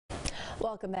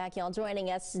Welcome back, y'all.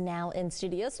 Joining us now in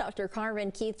studios, Dr.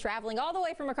 Carmen Keith, traveling all the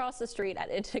way from across the street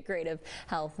at Integrative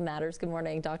Health Matters. Good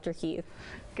morning, Dr. Keith.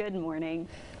 Good morning.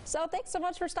 So thanks so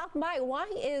much for stopping by. Why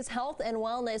is health and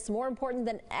wellness more important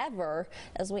than ever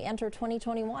as we enter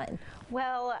 2021?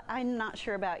 Well, I'm not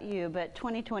sure about you, but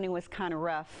 2020 was kind of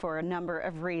rough for a number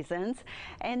of reasons.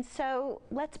 And so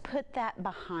let's put that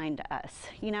behind us.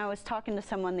 You know, I was talking to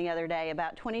someone the other day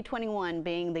about 2021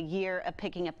 being the year of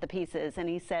picking up the pieces, and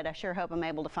he said, I sure hope I'm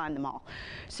able to find them all.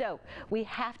 So we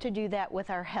have to do that with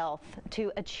our health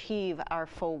to achieve our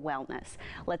full wellness.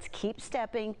 Let's keep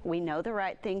stepping. We know the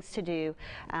right things to do,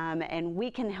 and we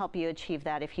can help you achieve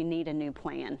that if you need a new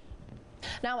plan.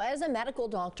 Now, as a medical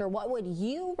doctor, what would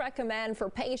you recommend for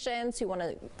patients who want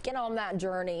to get on that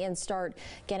journey and start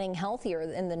getting healthier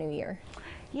in the new year?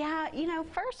 Yeah, you know,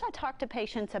 first I talk to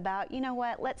patients about, you know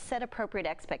what, let's set appropriate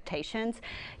expectations.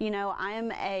 You know, I am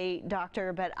a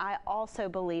doctor, but I also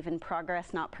believe in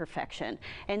progress, not perfection.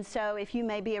 And so if you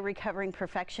may be a recovering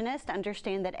perfectionist,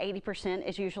 understand that 80%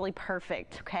 is usually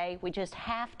perfect, okay? We just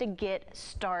have to get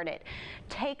started.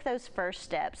 Take those first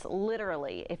steps,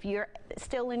 literally. If you're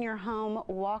still in your home,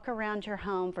 walk around your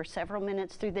home for several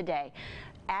minutes through the day.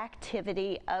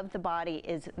 Activity of the body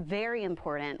is very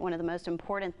important, one of the most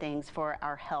important things for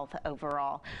our health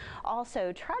overall.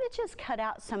 Also, try to just cut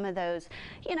out some of those,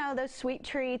 you know, those sweet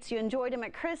treats. You enjoyed them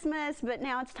at Christmas, but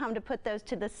now it's time to put those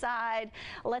to the side.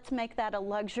 Let's make that a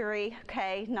luxury,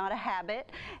 okay, not a habit.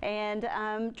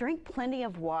 And drink plenty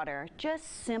of water.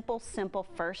 Just simple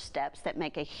first steps that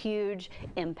make a huge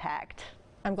impact.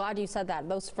 I'm glad you said that.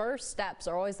 Those first steps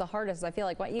are always the hardest. I feel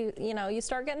like what you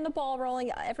start getting the ball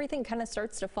rolling, everything kind of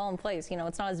starts to fall in place. You know,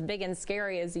 it's not as big and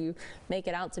scary as you make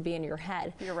it out to be in your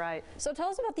head. You're right. So tell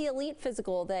us about the Elite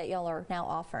Physical that y'all are now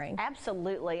offering.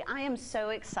 Absolutely. I am so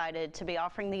excited to be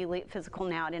offering the Elite Physical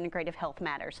now at Integrative Health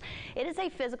Matters. It is a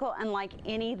physical unlike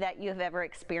any that you have ever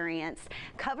experienced,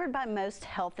 covered by most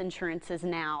health insurances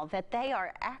now, that they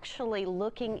are actually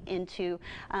looking into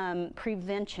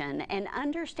prevention and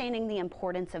understanding the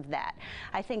importance of that.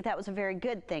 I think that was a very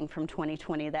good thing from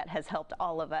 2020 that has helped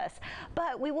all of us.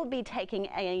 But we will be taking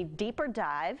a deeper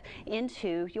dive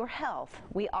into your health.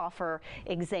 We offer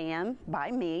exam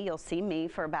by me. You'll see me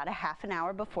for about a half an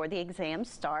hour before the exam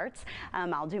starts.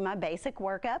 I'll do my basic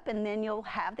workup, and then you'll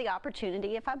have the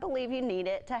opportunity, if I believe you need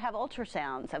it, to have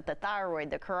ultrasounds of the thyroid,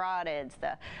 the carotids,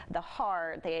 the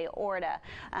heart, the aorta.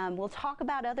 We'll talk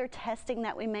about other testing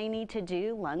that we may need to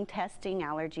do, lung testing,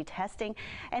 allergy testing,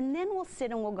 and then we'll sit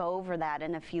and we'll go over that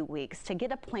in a few weeks to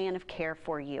get a plan of care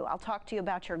for you. I'll talk to you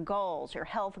about your goals, your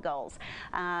health goals,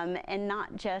 and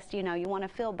not just, you know, you want to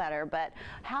feel better, but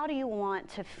how do you want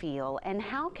to feel, and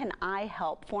how can I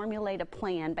help formulate a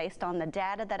plan based on the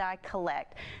data that I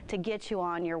collect to get you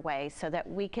on your way so that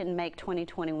we can make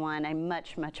 2021 a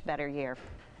much better year.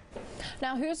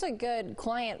 Now, who's a good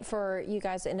client for you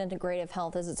guys in Integrative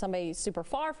Health? Is it somebody super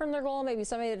far from their goal? Maybe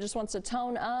somebody that just wants to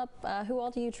tone up? Who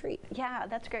all do you treat? Yeah,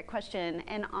 that's a great question.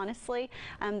 And honestly,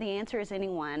 the answer is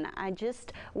anyone. I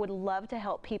just would love to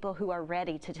help people who are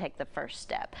ready to take the first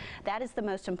step. That is the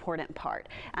most important part.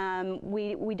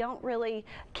 We don't really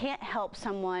can't help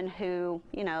someone who,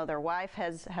 you know, their wife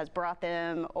has brought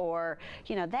them, or,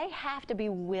 you know, they have to be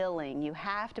willing. You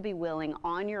have to be willing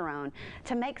on your own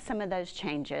to make some of those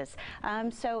changes.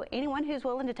 So anyone who's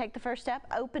willing to take the first step,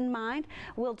 open mind,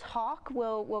 we'll talk,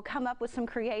 we'll come up with some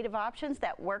creative options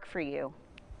that work for you.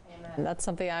 Amen. That's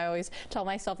something I always tell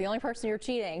myself. The only person you're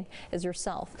cheating is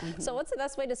yourself. So what's the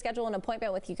best way to schedule an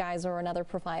appointment with you guys or another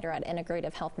provider at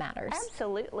Integrative Health Matters?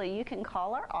 Absolutely. You can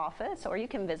call our office, or you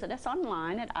can visit us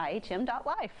online at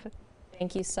ihm.life.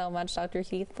 Thank you so much, Dr.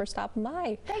 Keith, for stopping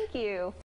by. Thank you.